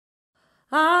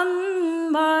On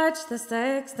March the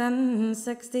 6th and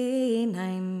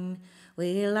 69,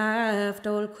 we left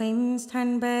old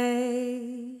Queenstown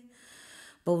Bay.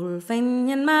 Bold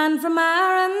Fenian man from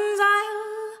Erin's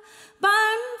Isle,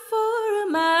 bound for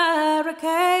America,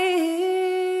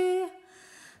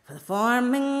 for the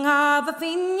forming of a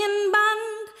Fenian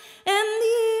band in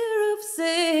the year of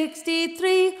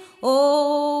 63.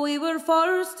 Oh, we were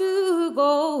forced to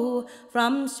go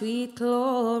from sweet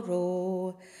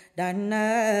Cloro down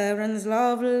Erin's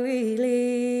lovely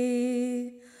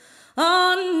lea.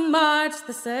 On March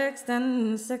the 6th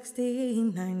and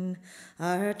 69,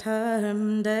 our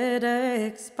term did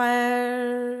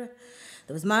expire.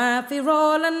 There was Murphy,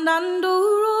 Roland and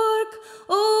O'Rourke,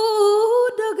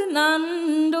 O'Duggan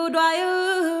and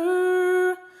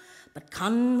O'Dwyer. But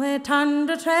Conway turned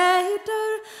a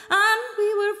traitor and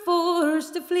we were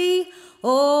forced to flee.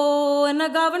 Oh, in a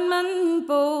government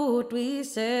boat we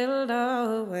sailed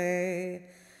away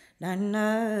down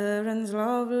Erin's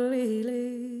lovely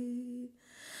lea.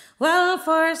 Well,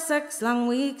 for 6 long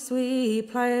weeks we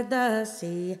ploughed the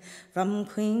sea from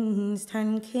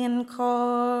Queenstown, Kane,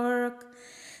 Cork,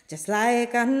 just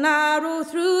like an arrow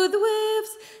through the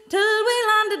waves till we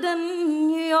landed in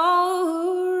New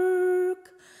York.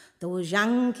 Those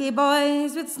Yankee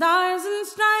boys with stars and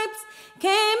stripes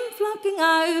came flocking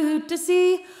out to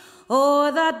see,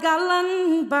 oh, that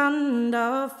gallant band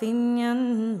of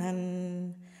Fenian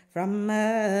men from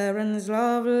Erin's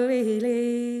lovely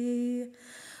lea.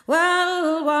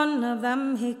 Well, one of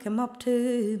them, he came up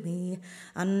to me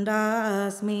and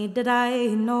asked me, did I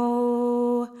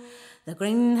know the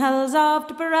green hills of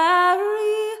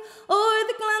Tipperary or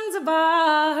the glens of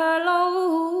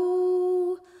Arlow?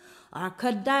 Or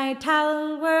could I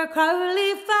tell where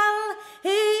Crowley fell,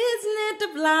 his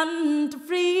native land to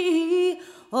free,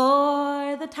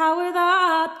 or the tower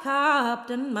that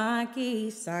Captain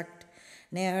Mackey sacked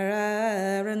near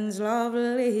Erin's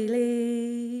lovely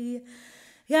lea?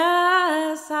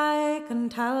 Yes, I can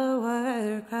tell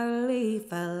where Crowley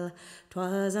fell,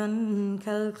 'twas on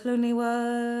Kilclooney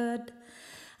Wood,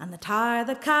 and the tower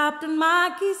that Captain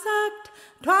Mackey sacked,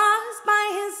 'twas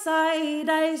by his side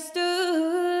I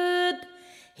stood.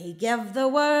 He gave the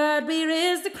word, we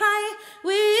raised a cry,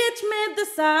 which made the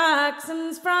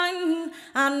Saxons frown,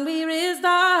 and we raised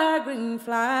our green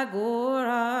flag o'er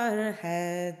our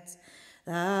heads,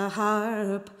 the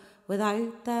harp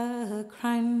without the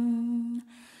crown.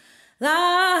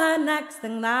 The next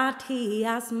thing that he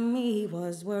asked me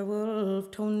was where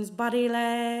Wolfe Tone's body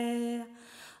lay,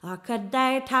 or could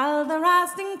I tell the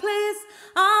resting place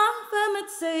of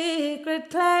its sacred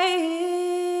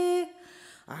clay,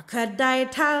 or could I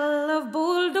tell of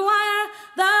Bold Dwyer,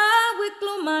 the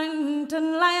Wicklow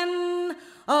mountain lion,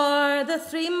 or the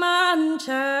 3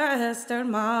 Manchester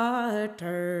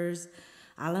martyrs,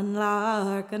 Alan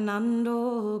Larkin and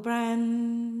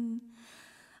O'Brien.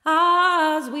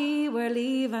 As we were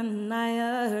leaving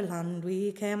Ireland,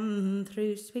 we came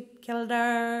through sweet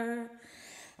Kildare,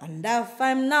 and if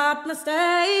I'm not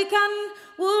mistaken,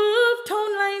 Wolfe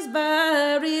Tone lies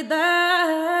buried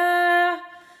there.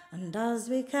 And as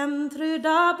we came through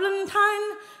Dublin town,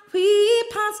 we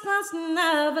passed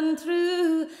Glasnevin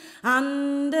through,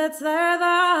 and it's there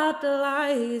that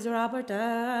lies Robert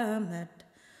Emmet,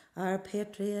 our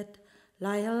patriot,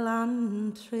 loyal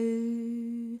and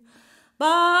true.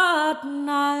 But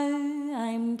now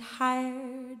I'm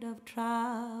tired of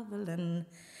travelling,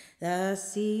 the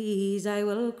seas I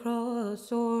will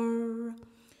cross o'er,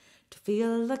 to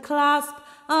feel the clasp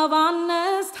of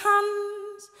honest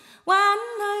hands when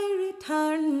I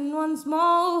return once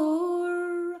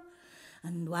more.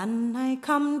 And when I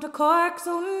come to Cork's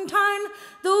own town,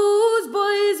 those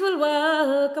boys will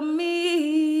welcome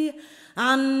me,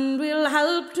 and we'll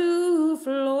help to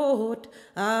float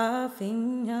a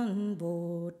Fenian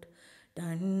boat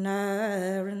down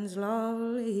Erin's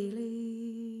lovely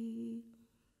lea.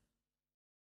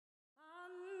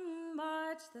 On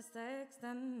March the 6th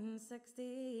and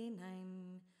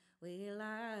 69, we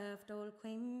left old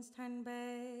Queenstown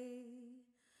Bay.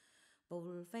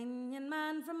 Bold Fenian